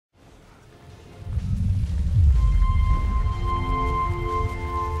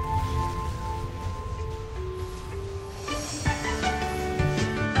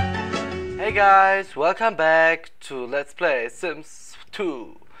Hey guys, welcome back to Let's Play Sims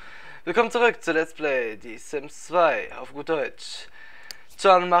 2. Willkommen zurück zu Let's Play die Sims 2 auf gut Deutsch.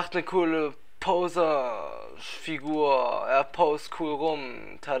 John macht eine coole Poser-Figur, er post cool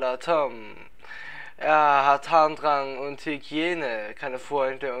rum, tadatam. Er hat Harndrang und Hygiene, keine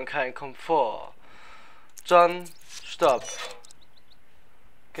Freunde und kein Komfort. John, stopp.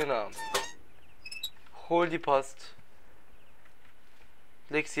 Genau. Hol die Post.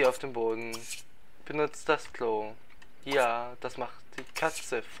 Leg sie auf den Boden. Benutzt das Klo. Ja, das macht die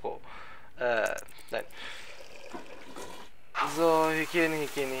Katze froh. Nein. So, Hygiene.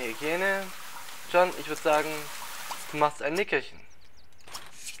 John, ich würde sagen, du machst ein Nickerchen.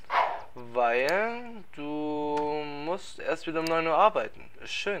 Weil du musst erst wieder um 9 Uhr arbeiten.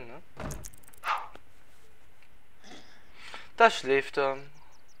 Ist schön, ne? Da schläft er.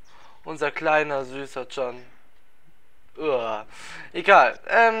 Unser kleiner, süßer John. Egal.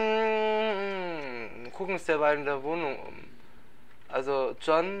 Gucken uns derweil in der Wohnung um. Also,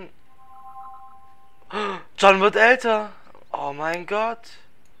 John wird älter. Oh mein Gott.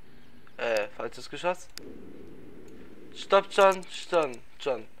 Falsches Geschoss. Stopp, John.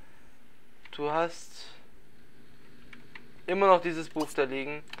 Du hast immer noch dieses Buch da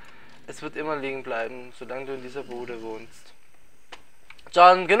liegen. Es wird immer liegen bleiben, solange du in dieser Bude wohnst.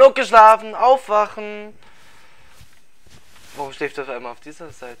 John, genug geschlafen. Aufwachen. Warum schläft er auf einmal auf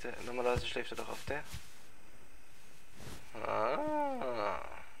dieser Seite? Normalerweise schläft er doch auf der.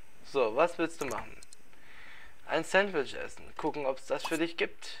 So, was willst du machen? Ein Sandwich essen. Gucken, ob es das für dich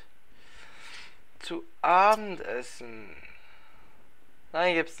gibt. Zu Abendessen.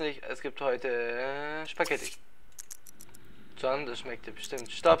 Nein, gibt's nicht. Es gibt heute Spaghetti. John, das schmeckt dir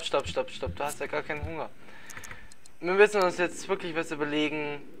bestimmt. Stopp. Du hast ja gar keinen Hunger. Wir müssen uns jetzt wirklich was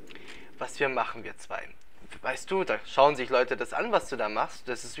überlegen, was wir machen, wir zwei. Weißt du, da schauen sich Leute das an, was du da machst.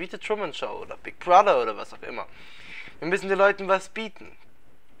 Das ist wie die Truman Show oder Big Brother oder was auch immer. Wir müssen den Leuten was bieten.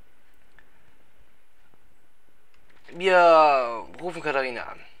 Wir rufen Katharina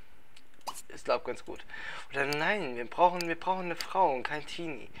an. Ich glaube ganz gut. Oder nein, wir brauchen eine Frau und kein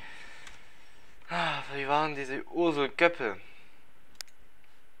Teenie. Wie waren diese Ursel Göppel?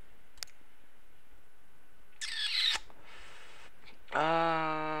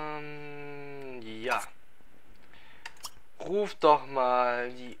 Ja. Ruf doch mal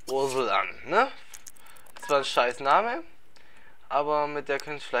die Ursel an, ne? Das war ein scheiß Name, aber mit der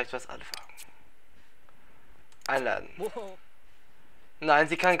könnt ihr vielleicht was anfangen. Einladen. Nein,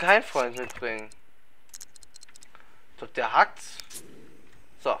 sie kann keinen Freund mitbringen. Doch der hackt.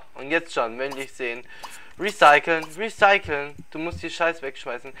 So, und jetzt schon, wenn dich sehen. Recyceln. Du musst die Scheiß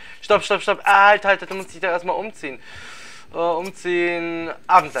wegschmeißen. Stopp. Halt, du musst dich da erstmal umziehen. Umziehen.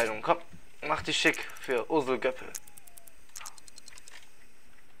 Abendkleidung, komm. Mach dich schick für Ursel Göppel.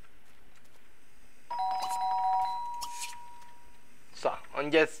 So,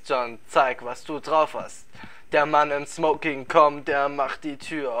 und jetzt, John, zeig, was du drauf hast. Der Mann im Smoking kommt, der macht die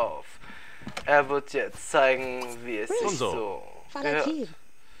Tür auf. Er wird jetzt zeigen, wie es sich so gehört.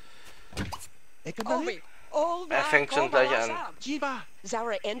 Er fängt schon gleich an.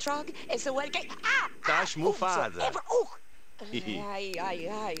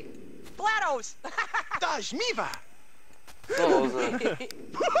 So, Ursel.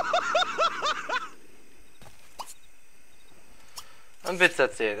 Einen Witz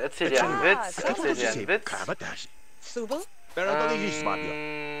erzählen. Erzähl dir einen Witz. Ein Witz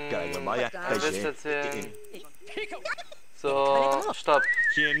erzählen. So, stopp.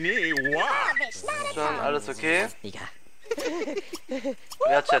 Schon alles okay?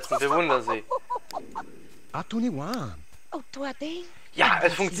 Wertschätzen, bewundere sie. Ja,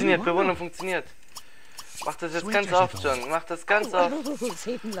 es funktioniert. Bewundern funktioniert. Mach das jetzt ganz oft, John. Mach das ganz oft.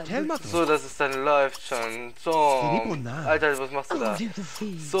 So, dass es dann läuft schon. So. Alter, was machst du da?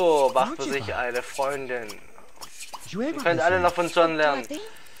 So, macht für sich eine Freundin. Ihr könnt alle noch von John lernen.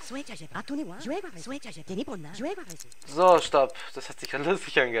 So, stopp. Das hat sich gerade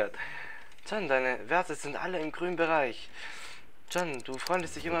lustig angehört. John, deine Werte sind alle im grünen Bereich. John, du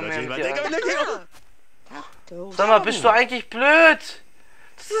freundest dich immer mehr mit dir an. Sag mal, bist du eigentlich blöd?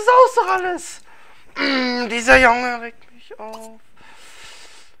 Das ist auch doch alles. Dieser Junge regt mich auf.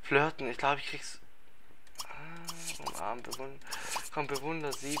 Flirten, ich glaube, ich krieg's. Umarmen,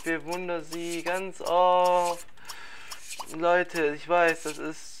 bewundere sie ganz oft. Leute, ich weiß, das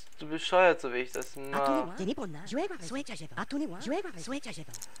ist so bescheuert, so wie ich das mache.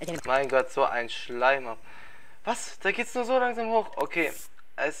 Mein Gott, so ein Schleimer. Was? Da geht's nur so langsam hoch. Okay,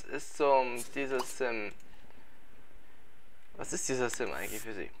 es ist so dieses Sim. Was ist dieser Sim eigentlich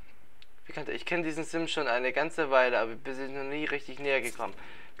für sie? Ich kenne diesen Sim schon eine ganze Weile, aber wir sind noch nie richtig näher gekommen.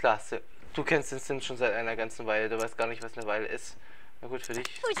 Klar, Du kennst den Sims schon seit einer ganzen Weile. Du weißt gar nicht, was eine Weile ist. Na gut, für dich.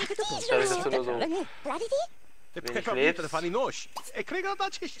 Dadurch, dass du nur so wenig lebst.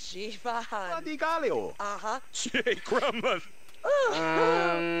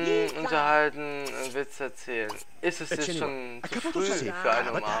 Unterhalten, einen Witz erzählen. Ist es jetzt schon zu früh für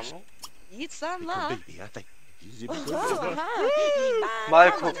eine Umarmung?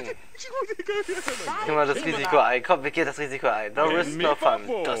 Mal gucken. Gehen wir das Risiko ein. Komm, wir gehen das Risiko ein. No risk, no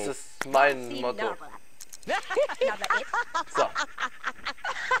fun. Das ist mein Motto. So.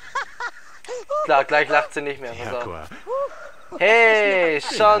 Klar, gleich lacht sie nicht mehr. Hey,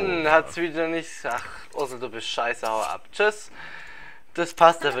 schon hat's wieder nicht. Ach, Ursel, du bist scheiße, hau ab. Tschüss. Das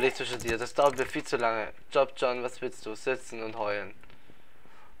passt ja für dich zwischen dir. Das dauert mir viel zu lange. Job, John, was willst du? Sitzen und heulen.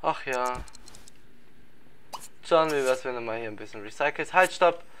 Ach ja. John, wie wär's, wenn du mal hier ein bisschen recycelst? Halt,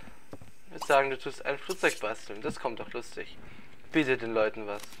 stopp! Ich würde sagen, du tust ein Flugzeug basteln. Das kommt doch lustig. Biete den Leuten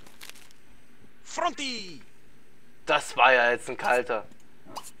was. Fronti! Das war ja jetzt ein kalter.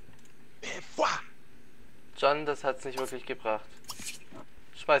 John, das hat's nicht wirklich gebracht.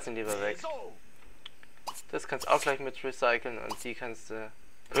 Schmeiß ihn lieber weg. Das kannst auch gleich mit recyceln und die kannst du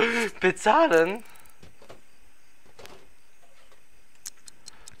bezahlen.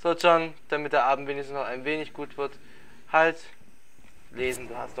 So, John, damit der Abend wenigstens noch ein wenig gut wird. Halt. Lesen,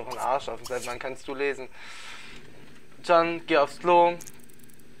 du hast doch einen Arsch auf. Seit wann kannst du lesen? John, geh aufs Klo.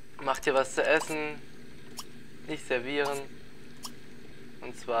 Mach dir was zu essen. Nicht servieren.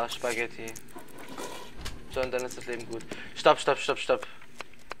 Und zwar Spaghetti. John, dann ist das Leben gut. Stopp, stopp, stopp, stopp.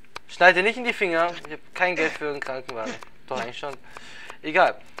 Schneid dir nicht in die Finger. Ich habe kein Geld für einen Krankenwagen. Doch, eigentlich schon.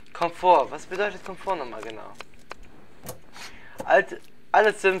 Egal. Komfort. Was bedeutet Komfort nochmal genau?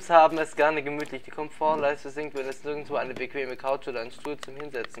 Alle Sims haben es gerne gemütlich. Die Komfortleiste sinkt, wenn es nirgendwo eine bequeme Couch oder einen Stuhl zum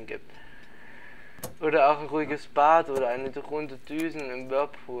Hinsetzen gibt. Oder auch ein ruhiges Bad oder eine runde Düsen im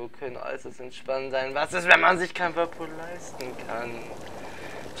Whirlpool können äußerst entspannend sein. Was ist, wenn man sich kein Whirlpool leisten kann?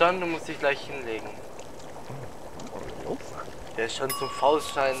 John, du musst dich gleich hinlegen. Der ist schon zum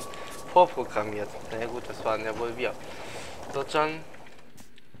Faustschein vorprogrammiert. Na ja gut, das waren ja wohl wir. So, John,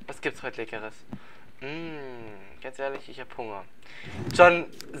 was gibt's heute Leckeres? Ganz ehrlich, ich hab Hunger. John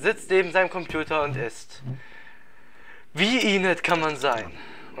sitzt neben seinem Computer und isst. Wie Inet kann man sein?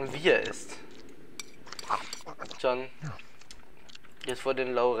 Und wie er isst. John, jetzt vor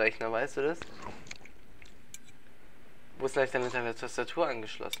den Low-Rechner, weißt du das? Wo ist gleich deine Tastatur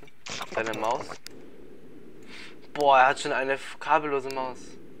angeschlossen? Deine Maus? Boah, er hat schon eine kabellose Maus.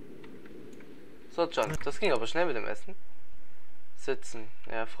 So, John, das ging aber schnell mit dem Essen. Sitzen.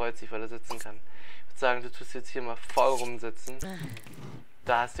 Er freut sich, weil er sitzen kann. Ich würde sagen, du tust jetzt hier mal faul rumsitzen.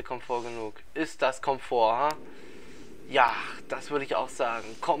 Da hast du Komfort genug. Ist das Komfort, ha? Ja, das würde ich auch sagen.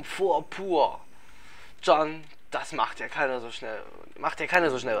 Komfort pur. John, das macht ja keiner so schnell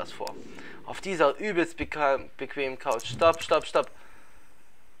was vor. Auf dieser übelst bequemen Couch. Stopp, stopp, stopp.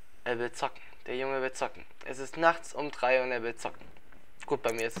 Er will zocken. Der Junge will zocken. Es ist nachts um 3 und er will zocken. Gut,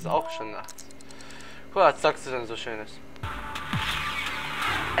 bei mir ist es auch schon nachts. Guck, was zockst du denn so Schönes?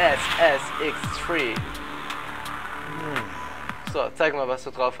 SSX3. So, zeig mal, was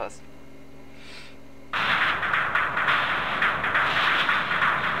du drauf hast.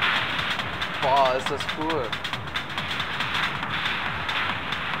 Boah, ist das cool.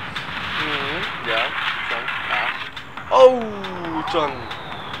 Ja, John. Ja. Oh, John.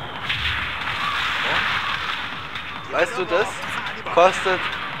 Ja. Weißt du das? Kostet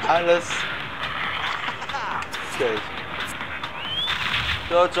alles Geld.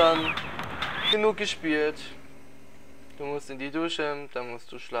 So, John. Genug gespielt. Du musst in die Dusche, dann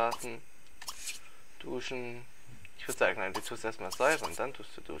musst du schlafen. Duschen. Ich würde sagen, nein, du tust erstmal säubern und dann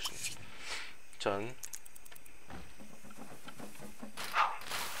tust du duschen. John.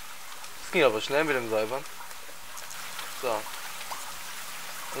 Das ging aber schnell mit dem Säubern. So.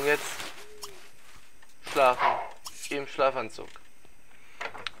 Und jetzt schlafen. Im Schlafanzug.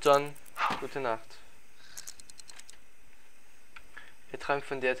 John, gute Nacht. Er träumt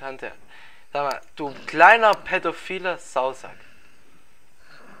von der Tante. Sag mal, du kleiner pädophiler Sausack.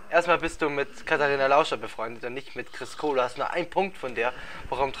 Erstmal bist du mit Katharina Lauscher befreundet und nicht mit Chris Kohl. Du hast nur einen Punkt von der.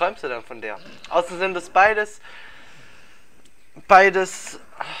 Warum träumst du dann von der? Außerdem sind das beides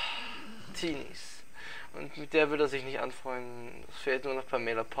Teenies. Und mit der will er sich nicht anfreunden. Es fehlt nur noch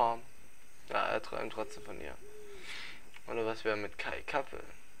Pamela Palm. Ja, er träumt trotzdem von ihr. Oder was wäre mit Kai Kappel?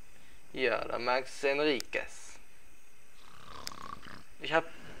 Ja, da Max Enriquez. Ich habe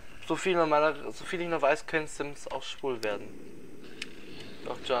so viel ich noch weiß, können Sims auch schwul werden.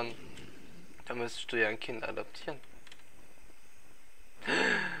 Doch, John, da müsstest du ja ein Kind adoptieren.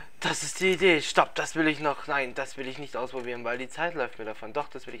 Das ist die Idee. Stopp, das will ich noch. Nein, das will ich nicht ausprobieren, weil die Zeit läuft mir davon. Doch,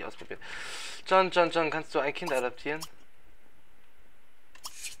 das will ich ausprobieren. John, kannst du ein Kind adoptieren?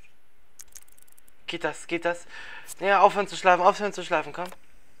 Geht das? Geht das? Ja, aufhören zu schlafen, komm.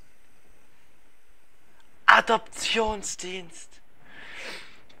 Adoptionsdienst.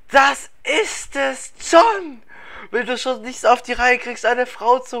 Das ist es, John! Wenn du schon nichts auf die Reihe kriegst, eine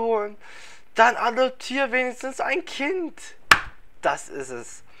Frau zu holen, dann adoptier wenigstens ein Kind. Das ist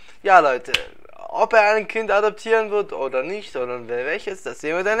es. Ja, Leute, ob er ein Kind adoptieren wird oder nicht, oder welches, das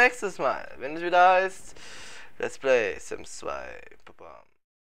sehen wir dann nächstes Mal. Wenn es wieder heißt, Let's Play Sims 2. Baba.